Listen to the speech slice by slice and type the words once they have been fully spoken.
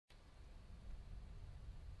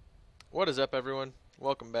What is up, everyone?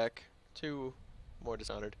 Welcome back to more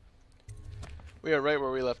Dishonored. We are right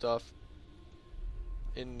where we left off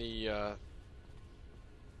in the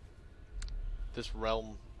this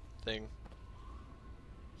realm thing.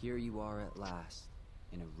 Here you are at last,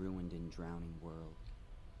 in a ruined and drowning world,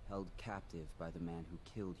 held captive by the man who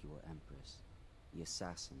killed your empress, the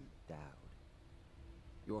assassin Dowd.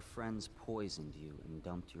 Your friends poisoned you and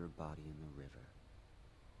dumped your body in the river.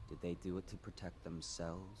 Did they do it to protect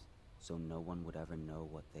themselves, so no one would ever know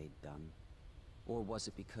what they'd done? Or was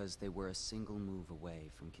it because they were a single move away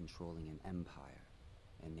from controlling an empire,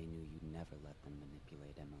 and they knew you'd never let them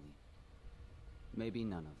manipulate Emily? Maybe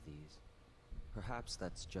none of these. Perhaps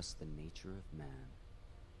that's just the nature of man.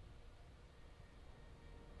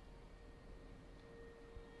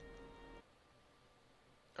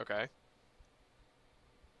 Okay.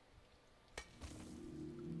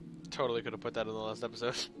 Totally could have put that in the last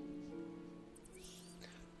episode.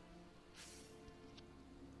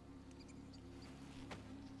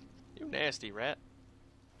 You nasty rat.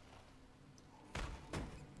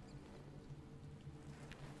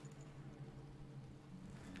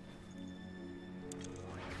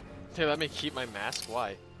 They let me keep my mask?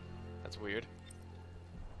 Why? That's weird.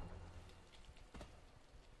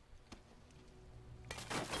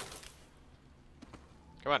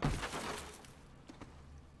 Come on.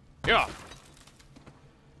 Yeah.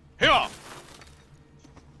 Yeah.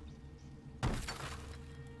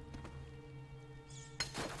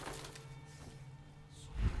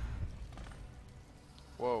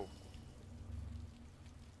 Whoa.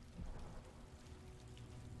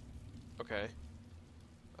 Okay.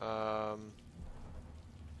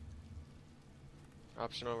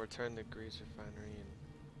 Optional return the grease refinery and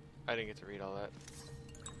I didn't get to read all that.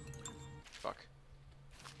 Fuck.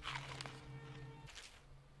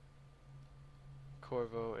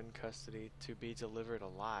 Corvo in custody to be delivered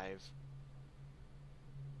alive.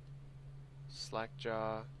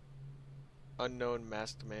 Slackjaw. Unknown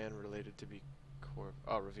masked man related to be Corvo.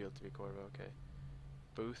 Oh, revealed to be Corvo, okay.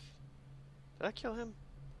 Booth. Did I kill him?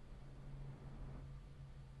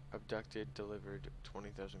 Abducted, delivered,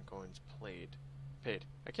 20,000 coins, paid.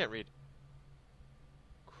 I can't read.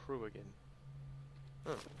 Crew again.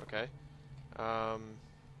 Oh, okay. I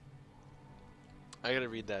gotta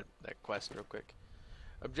read that quest real quick.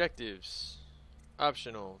 Objectives.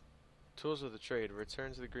 Optional. Tools of the trade.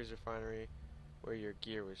 Return to the grease refinery where your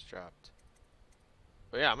gear was dropped.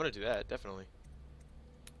 But yeah, I'm gonna do that, definitely.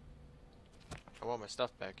 I want my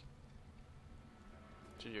stuff back.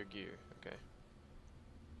 To your gear, okay.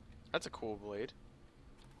 That's a cool blade.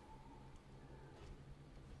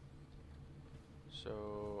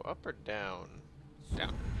 So, up or down?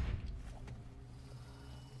 Down.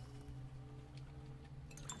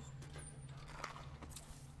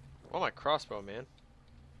 Oh, my crossbow, man.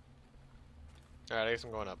 Alright, I guess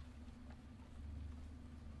I'm going up.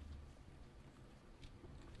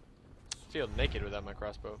 I feel naked without my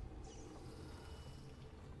crossbow.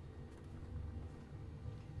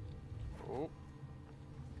 Oh.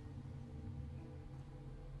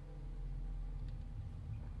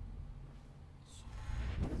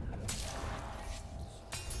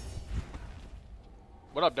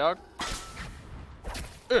 What up, dog?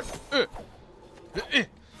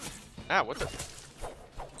 Ah, what the?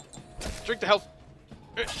 Drink the health.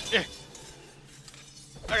 I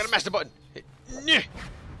gotta mash the button.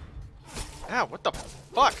 Ow, what the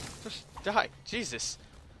fuck? Just die. Jesus.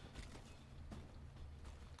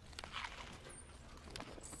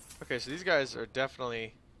 Okay, so these guys are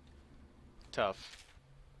definitely tough.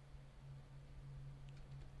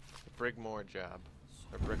 The Brigmore job.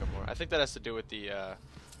 Or Brigamore. I think that has to do with the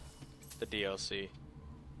DLC.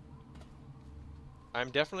 I'm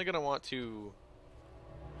definitely gonna want to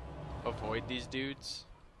avoid these dudes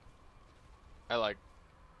at like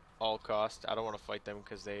all costs. I don't want to fight them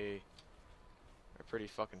because they are pretty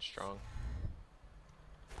fucking strong.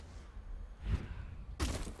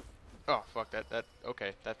 Oh fuck that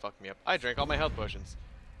okay, that fucked me up. I drank all my health potions.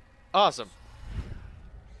 Awesome.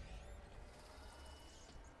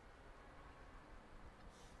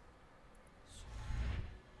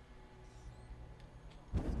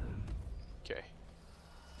 Okay.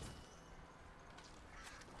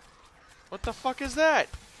 What the fuck is that?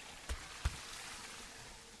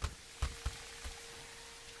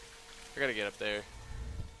 I gotta get up there.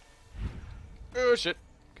 Oh shit.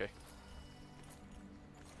 Okay.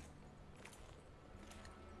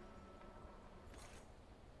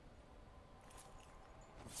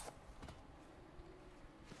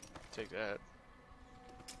 Take that.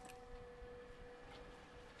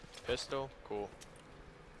 Pistol? Cool.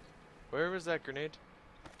 Where was that grenade?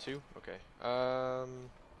 2? Okay.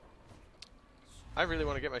 I really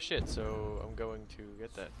want to get my shit, so I'm going to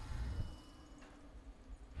get that.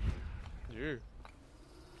 Yeah.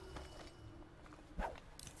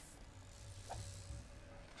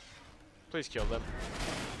 Please kill them.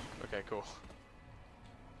 Okay, cool.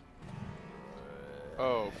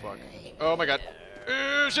 Oh, fuck. Oh my god.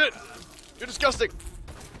 Shit! You're disgusting!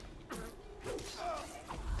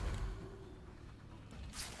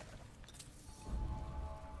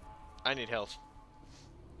 I need health.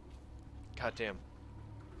 God damn.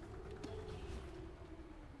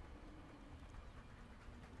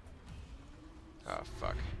 Oh,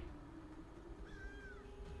 fuck.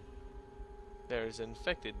 There's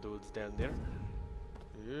infected dudes down there.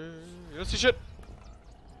 You don't see shit!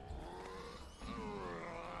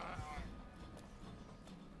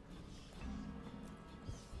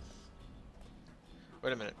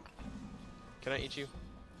 Wait a minute. Can I eat you?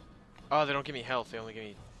 Oh, they don't give me health. They only give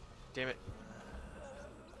me... Damn it.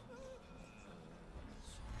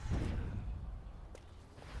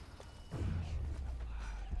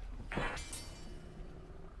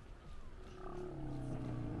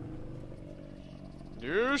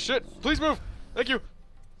 You shit! Please move! Thank you!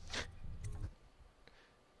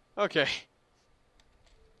 Okay.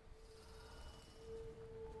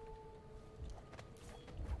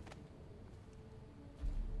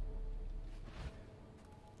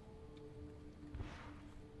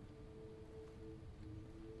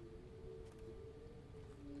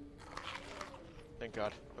 Thank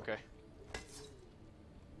God. Okay.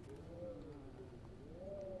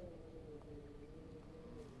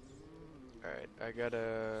 Alright, I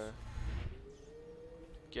gotta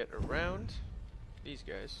get around these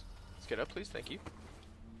guys. Let's get up, please. Thank you.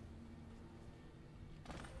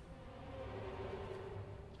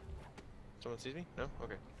 Someone sees me? No?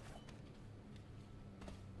 Okay.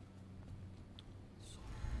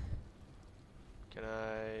 Can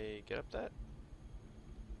I get up that?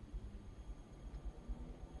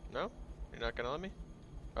 No? You're not gonna let me?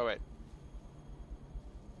 Oh, wait.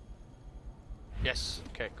 Yes!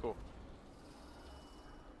 Okay, cool.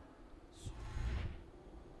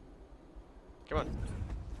 Come on.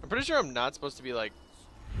 I'm pretty sure I'm not supposed to be, like,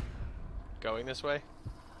 going this way.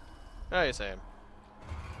 Oh, yes I am.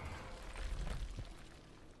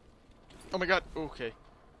 Oh my god! Okay.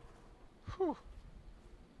 Whew.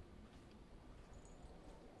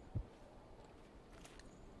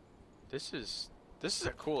 This is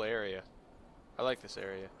a cool area. I like this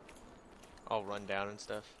area. All run down and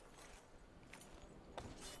stuff.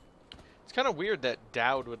 It's kind of weird that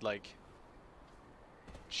Dowd would, like,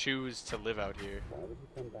 choose to live out here. Why would he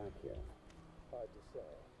come back here? Hard to say,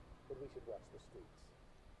 but we should watch the streets.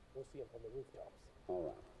 We'll see him from the rooftops. All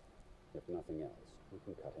right. If nothing else, we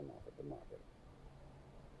can cut him off at the market.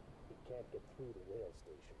 He can't get through the rail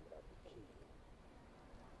station without the key.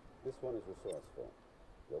 This one is resourceful.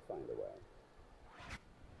 We'll find a way.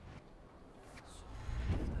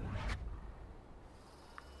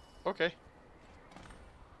 Okay.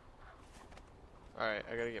 Alright,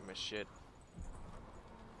 I gotta get my shit.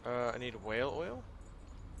 I need whale oil?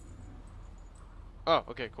 Oh,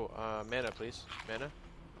 okay, cool. Mana, please. Mana.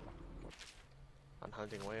 On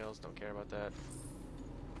hunting whales, don't care about that.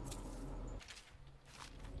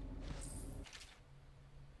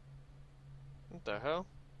 What the hell?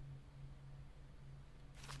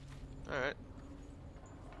 Alright.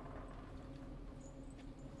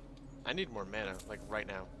 I need more mana, like right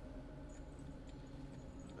now.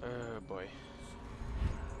 Oh boy.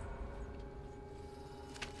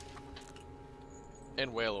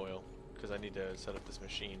 And whale oil, because I need to set up this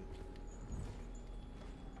machine.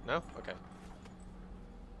 No? Okay.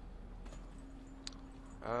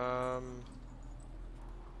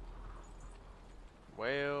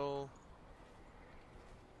 Whale.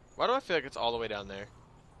 Why do I feel like it's all the way down there?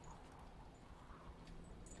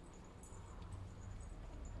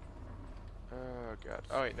 Oh god.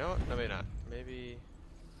 Oh wait, no, no, maybe not. Maybe.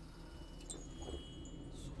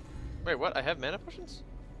 Wait, what? I have mana potions?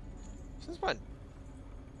 Since when?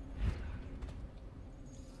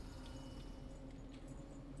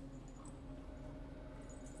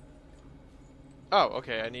 Oh,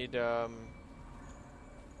 okay. I need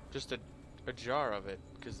just a jar of it,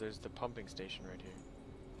 because there's the pumping station right here.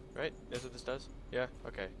 Right? That's what this does? Yeah?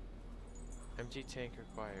 Okay. Empty tank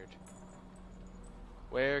required.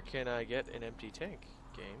 Where can I get an empty tank,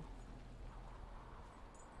 game?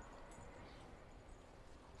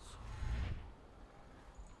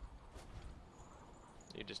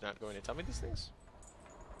 You're just not going to tell me these things?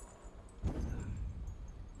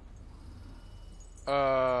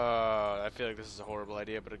 I feel like this is a horrible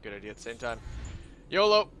idea, but a good idea at the same time.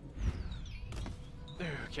 YOLO!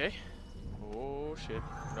 Okay. Oh, shit.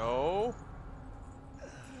 No.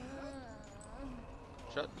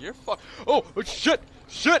 Shut your fuck. Oh, shit!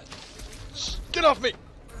 Shit! Get off me!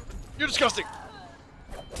 You're disgusting!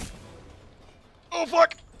 Oh,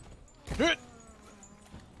 fuck! Hit!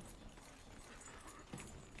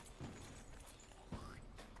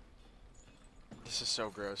 This is so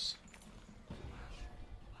gross.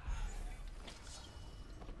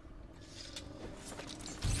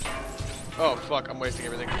 Oh, fuck, I'm wasting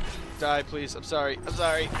everything. Die, please. I'm sorry. I'm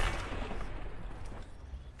sorry.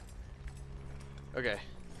 Okay.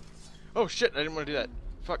 Oh, shit, I didn't want to do that.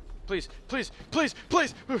 Fuck. Please, please, please,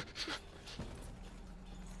 please!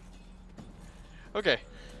 Okay.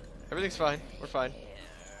 Everything's fine. We're fine.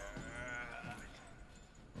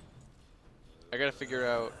 I gotta figure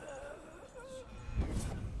out...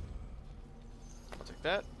 I'll take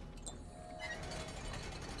that.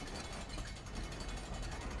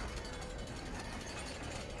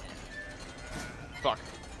 Fuck.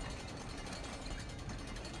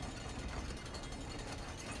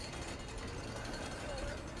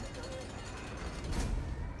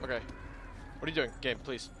 Okay. What are you doing? Game,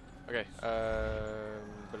 please. Okay.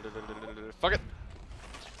 Fuck it.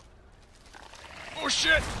 Oh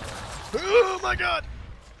shit! Oh my god!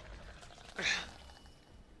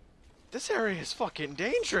 This area is fucking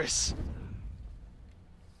dangerous.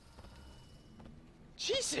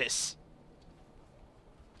 Jesus.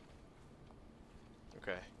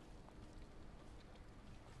 Okay.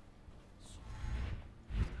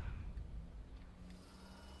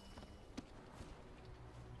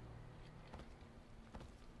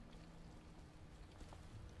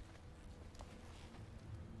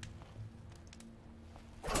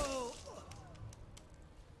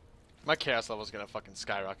 My chaos level is gonna fucking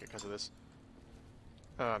skyrocket because of this.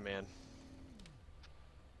 Oh man.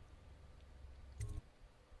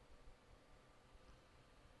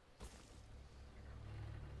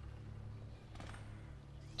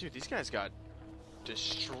 Dude, these guys got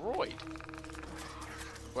destroyed.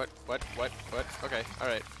 What? Okay,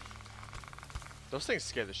 alright. Those things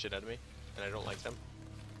scare the shit out of me, and I don't like them.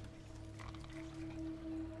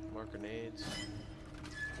 More grenades.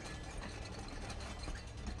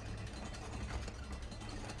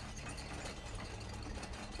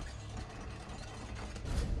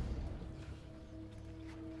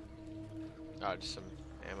 Oh, just some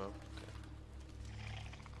ammo. Okay.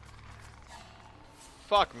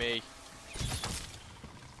 Fuck me.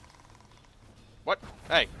 What?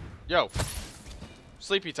 Hey, yo.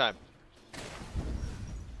 Sleepy time.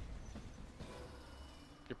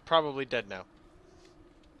 You're probably dead now.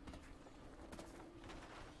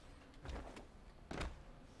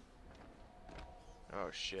 Oh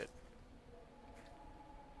shit.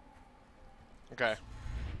 Okay.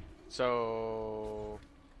 So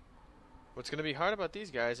what's gonna be hard about these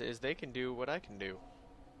guys is they can do what I can do.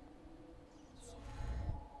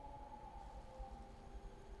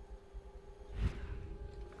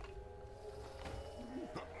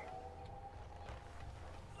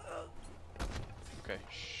 Okay,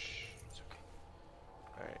 shh. It's okay.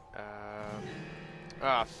 Alright,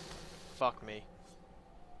 ah, fuck me.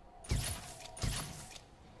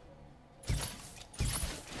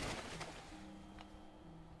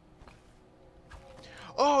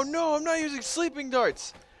 Oh no, I'm not using sleeping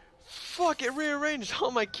darts! Fuck, it rearranged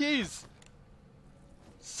all my keys!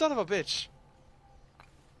 Son of a bitch!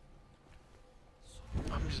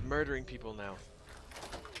 I'm just murdering people now.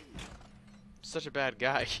 Such a bad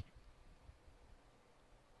guy.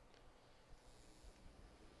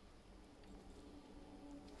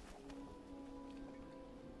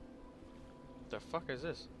 The fuck is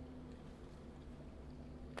this?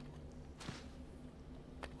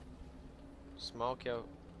 Small scale,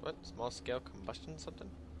 what? Small scale combustion something?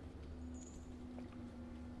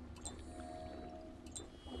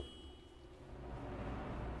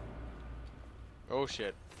 Oh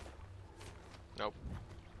shit. Nope.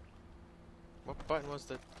 What button was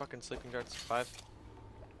the fucking sleeping darts? 5?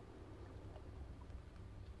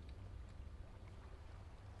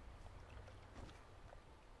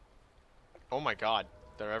 Oh my god.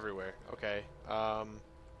 They're everywhere. Okay.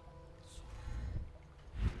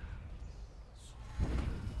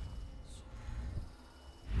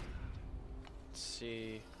 Let's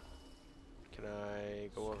see. Can I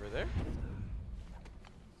go over there?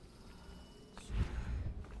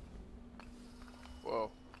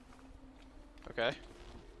 Whoa. Okay.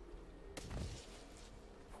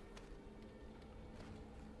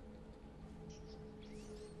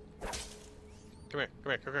 Come here,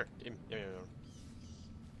 come here, come here. Give me one.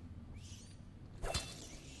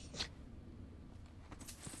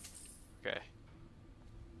 Okay.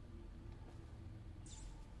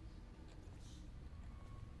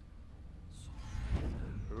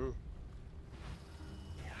 Ooh.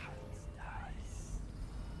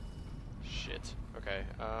 Okay,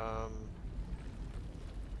 I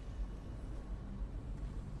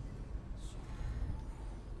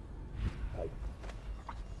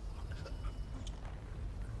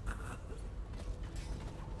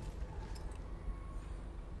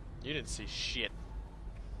you didn't see shit.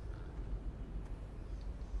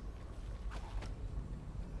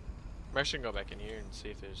 I'm actually gonna go back in here and see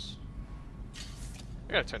if there's...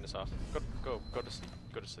 I gotta turn this off. Go to sleep.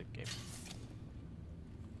 Go to sleep, game.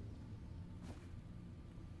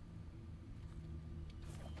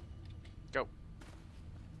 Go.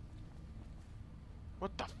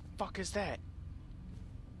 What the fuck is that?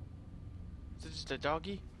 Is it just a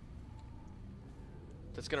doggy?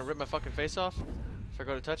 That's gonna rip my fucking face off? If I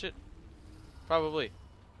go to touch it? Probably.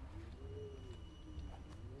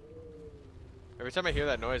 Every time I hear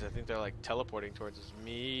that noise, I think they're like teleporting towards us.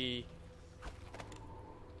 Me.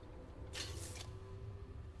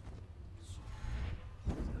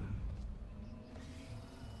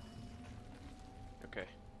 Okay.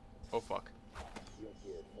 Oh fuck. You're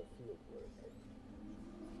here for field work.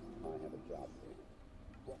 I have a job for you.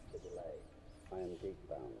 What's the delay? I am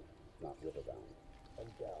gate-bound, not river-bound. And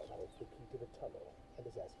Dowd holds the key to the tunnel and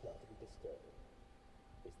is asked not to be disturbed.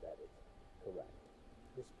 Is that it? Correct.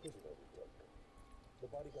 This prisoner we took, the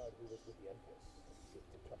bodyguard who was with the Empress, seems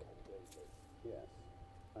to trouble him greatly. Yes.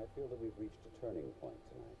 I feel that we've reached a turning point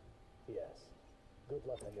tonight. Yes. Good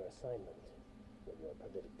luck on your assignment when you're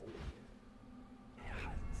permitted to leave.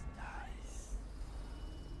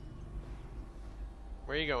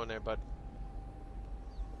 Where are you going there, bud?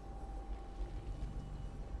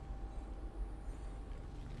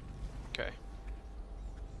 Okay.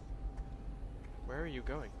 Where are you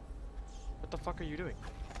going? What the fuck are you doing?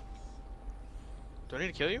 Do I need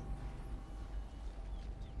to kill you?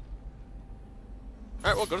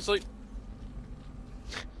 Alright, well, go to sleep.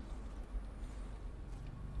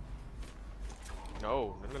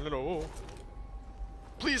 No.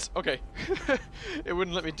 Please! Okay. It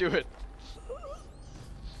wouldn't let me do it.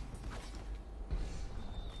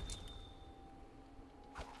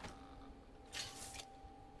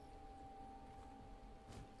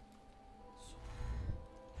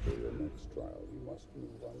 For your next trial, you must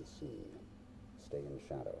move unseen. Stay in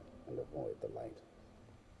shadow and avoid the light.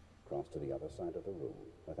 Cross to the other side of the room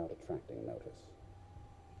without attracting notice.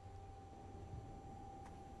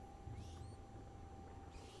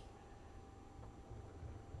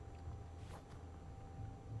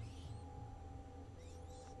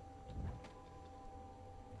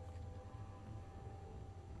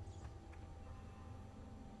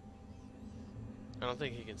 I don't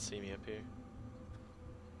think he can see me up here.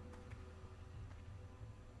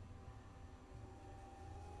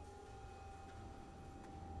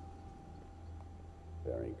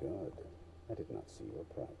 Very good. I did not see you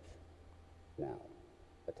approach. Now,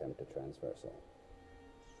 attempt a transversal.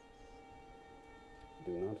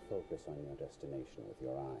 Do not focus on your destination with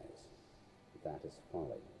your eyes. That is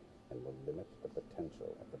folly and will limit the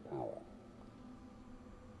potential of the power.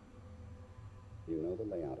 You know the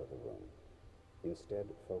layout of the room. Instead,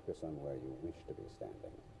 focus on where you wish to be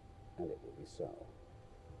standing, and it will be so.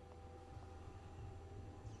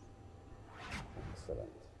 Excellent.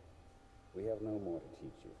 We have no more to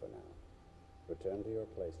teach you for now. Return to your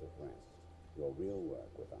place of rest. Your real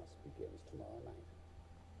work with us begins tomorrow night.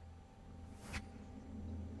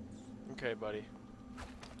 Okay, buddy.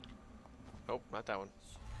 Nope, not that one.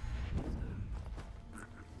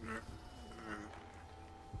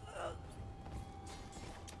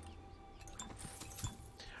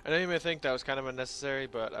 I know you may think that was kind of unnecessary,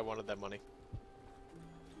 but I wanted that money.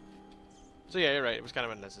 So yeah, you're right. It was kind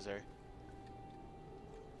of unnecessary.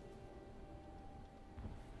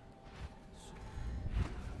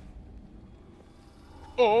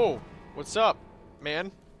 Oh, what's up,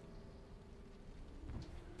 man?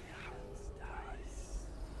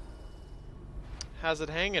 How's it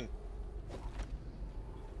hanging?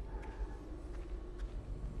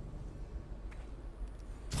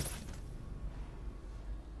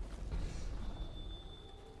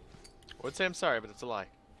 I would say I'm sorry, but it's a lie.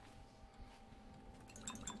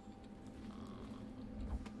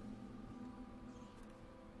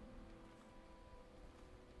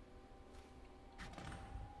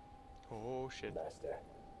 Oh shit. Master,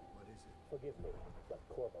 What is it? forgive me, but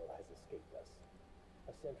Corvo has escaped us.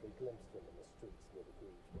 A sentry glimpsed him in the streets near the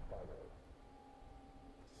Greaves Refinery.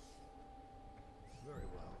 Very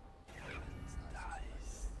well. It's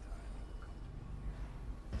nice.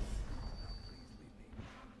 Now please leave me.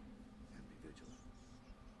 And be vigilant.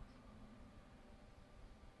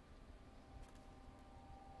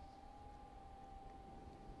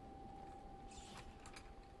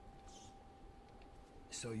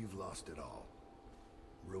 So you've lost it all.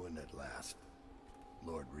 Ruined at last.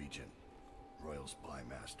 Lord Regent, Royal Spy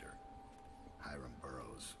Master, Hiram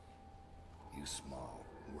Burrows. You small,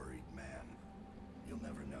 worried man. You'll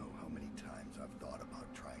never know how many times I've thought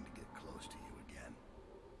about trying to get close to you again.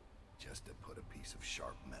 Just to put a piece of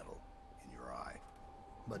sharp metal in your eye.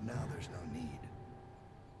 But now there's no need.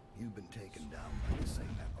 You've been taken down by the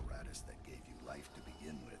same apparatus that gave you life to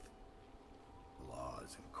begin with.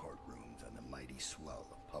 Laws and courtrooms and the mighty swell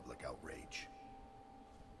of public outrage.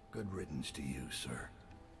 Good riddance to you, sir.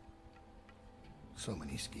 So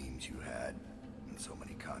many schemes you had, and so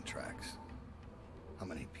many contracts. How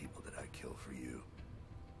many people did I kill for you?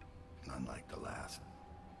 None like the last.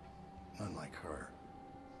 None like her.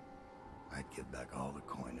 I'd give back all the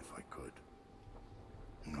coin if I could.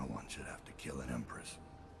 No one should have to kill an empress.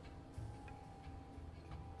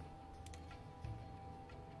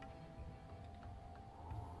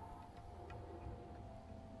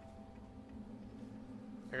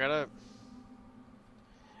 I gotta...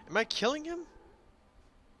 Am I killing him?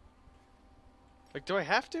 Like, do I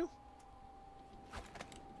have to?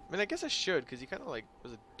 I mean, I guess I should, because he kind of, like,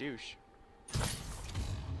 was a douche.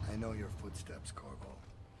 I know your footsteps, Corvo.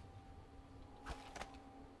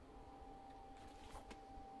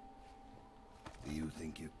 Do you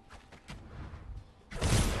think you...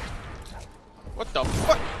 What the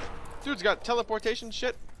fuck? Dude's got teleportation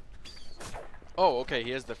shit? Oh, okay,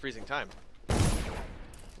 he has the freezing time.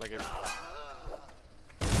 Like it...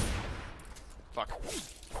 Fuck.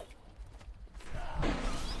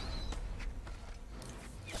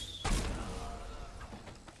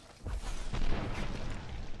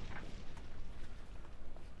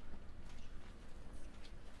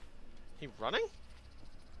 He running?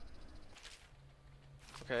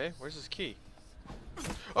 Okay, where's his key?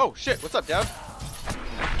 Oh shit, what's up, Dad?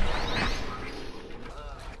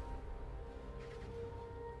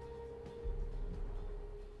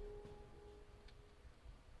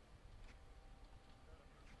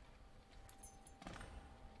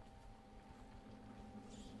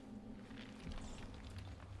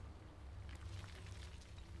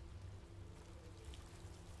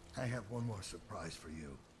 I have one more surprise for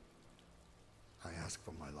you. I asked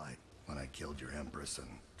for my life when I killed your empress and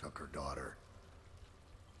took her daughter.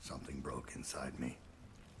 Something broke inside me.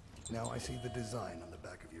 Now I see the design on the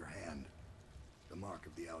back of your hand. The mark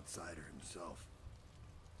of the outsider himself.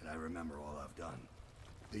 And I remember all I've done.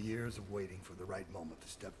 The years of waiting for the right moment to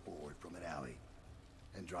step forward from an alley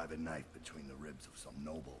and drive a knife between the ribs of some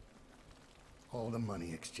noble. All the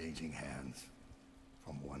money exchanging hands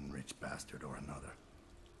from one rich bastard or another.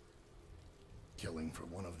 Killing for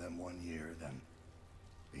one of them 1 year, then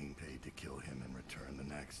being paid to kill him in return the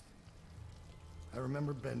next. I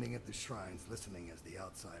remember bending at the shrines, listening as the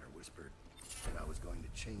outsider whispered that I was going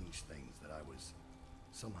to change things, that I was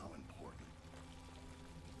somehow important.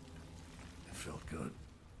 It felt good.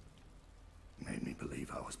 It made me believe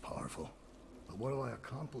I was powerful. But what have I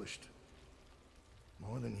accomplished?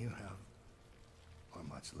 More than you have, or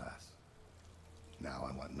much less. Now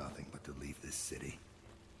I want nothing but to leave this city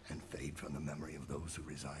and fade from the memory of those who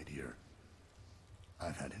reside here.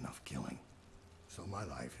 I've had enough killing, so my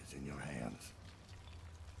life is in your hands.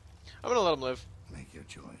 I'm gonna let him live. Make your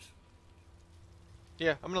choice.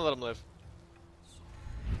 Yeah, I'm gonna let him live.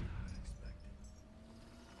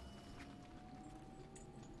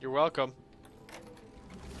 You're welcome.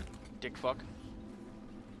 Dick fuck.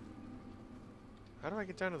 How do I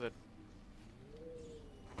get down to the...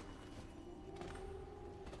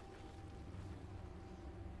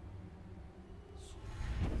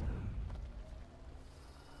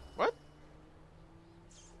 What?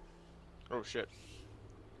 Oh shit.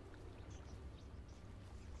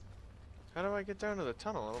 How do I get down to the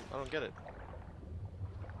tunnel? I don't get it.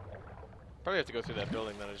 Probably have to go through that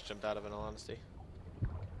building that I just jumped out of, in all honesty.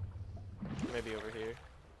 Maybe over here.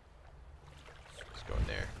 Let's go in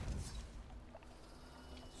there.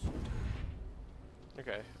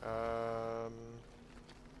 Okay,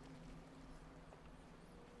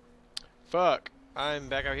 fuck. I'm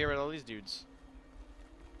back out here with all these dudes.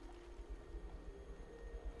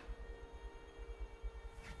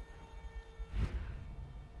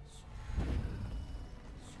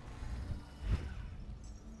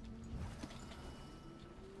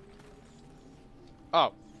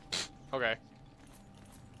 Oh. Okay.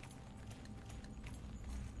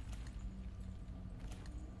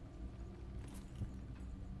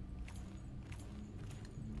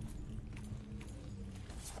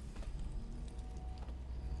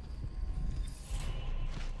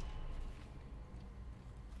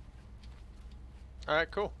 Alright,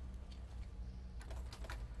 cool.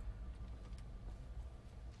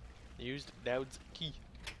 Used Dowd's key.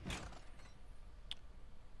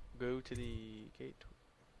 go to the gate.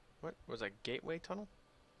 What was that? Gateway tunnel?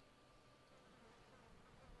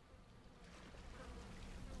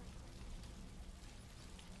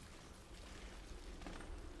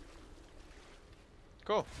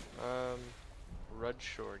 Cool.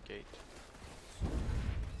 Rudshore Gate.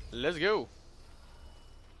 Let's go.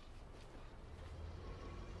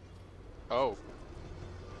 Oh.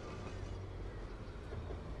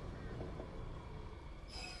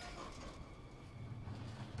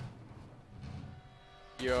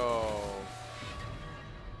 Yo.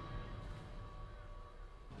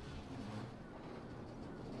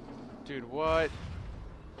 Dude, what?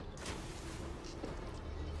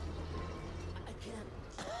 I can't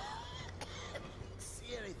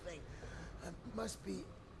see anything. I must be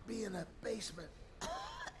in a basement.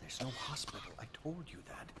 There's no hospital. I told you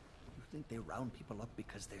that. You think they round people up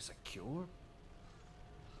because there's a cure?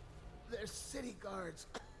 There's city guards.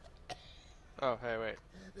 Oh, hey, wait.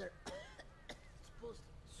 They're supposed to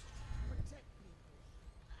protect people.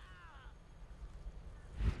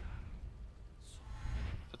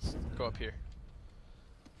 Let's go up here.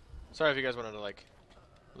 Sorry if you guys wanted to, like,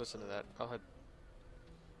 listen to that. I'll head...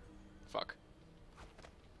 Fuck.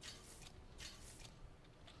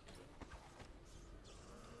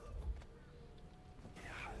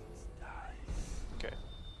 Okay.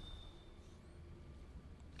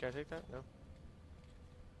 Can I take that? No?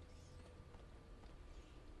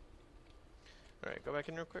 Alright, go back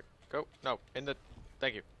in real quick. Go. No, in the...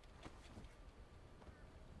 Thank you.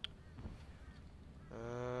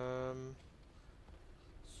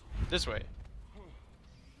 This way.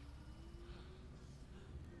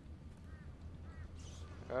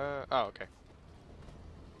 Oh, okay.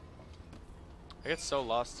 I get so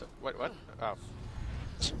lost. What? Oh.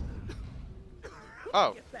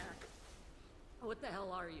 Oh. Get back. What the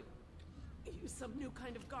hell are you? Are you some new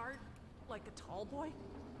kind of guard? Like a tall boy?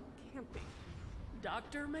 Can't be.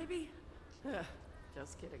 Doctor, maybe?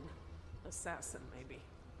 Just kidding. Assassin, maybe.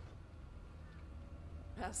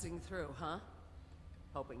 Passing through, huh?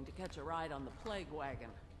 Hoping to catch a ride on the plague wagon.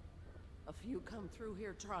 A few come through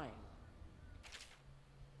here trying.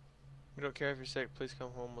 We don't care if you're sick. Please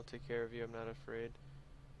come home. We'll take care of you. I'm not afraid.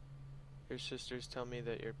 Your sisters tell me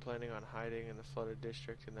that you're planning on hiding in the flooded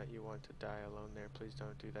district and that you want to die alone there. Please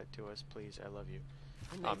don't do that to us. Please, I love you.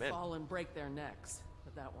 And they fall and break their necks,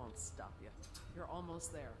 but that won't stop you. You're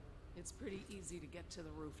almost there. It's pretty easy to get to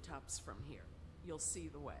the rooftops from here. You'll see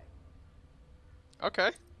the way.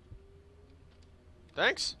 Okay.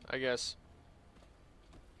 Thanks, I guess.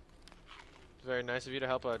 It's very nice of you to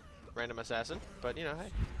help a random assassin, but you know, hey.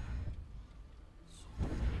 I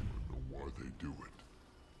don't know why they do it.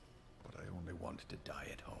 But I only wanted to die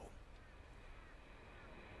at home.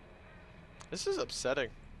 This is upsetting.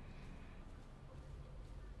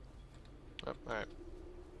 Oh, alright.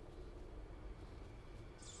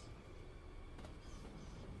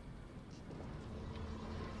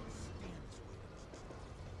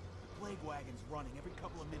 Plague wagon's running every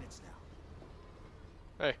couple of minutes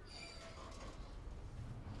now. Hey.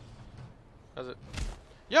 How's it?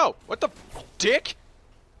 Yo! What the dick?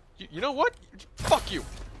 You know what? Fuck you!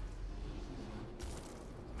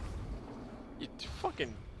 You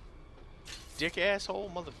fucking dick asshole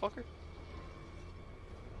motherfucker.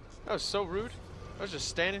 That was so rude. I was just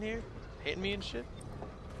standing here, hitting me and shit.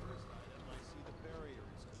 I see the barrier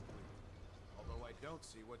is complete. Although I don't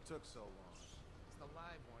see what took so long. It's the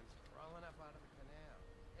live ones crawling up out of the canal.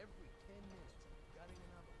 Every 10 minutes, gutting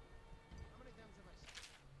another one. How many times have I seen?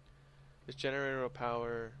 This generator will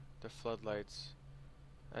power the floodlights.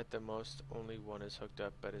 At the most, only one is hooked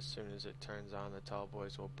up, but as soon as it turns on, the tall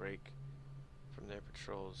boys will break from their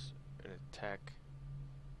patrols and attack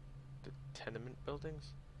the tenement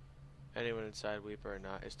buildings. Anyone inside, Weeper or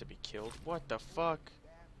not, is to be killed. What the fuck?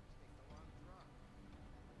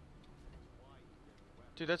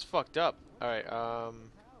 Dude, that's fucked up. Alright, Now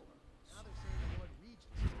they're saying the Lord Regent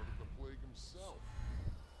started the plague himself.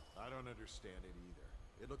 I don't understand it either.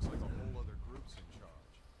 It looks like a whole other group's in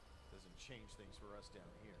charge. Doesn't change things for us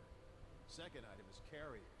down here. Second item is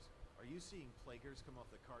carriers. Are you seeing plaguers come off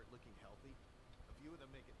the cart looking healthy? A few of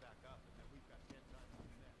them make it back up, and then we've got 10 times the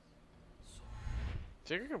mess.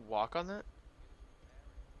 do you think I could walk on that?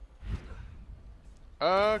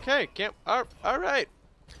 Okay, can't. Alright.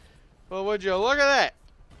 Well, would you look at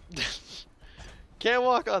that? Can't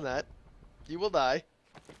walk on that. You will die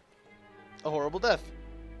a horrible death.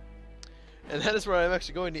 And that is where I'm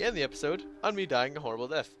actually going to end the episode, on me dying a horrible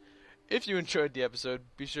death. If you enjoyed the episode,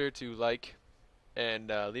 be sure to like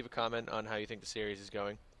and leave a comment on how you think the series is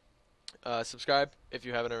going. Subscribe if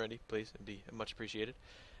you haven't already, please. It'd be much appreciated.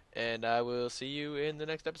 And I will see you in the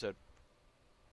next episode.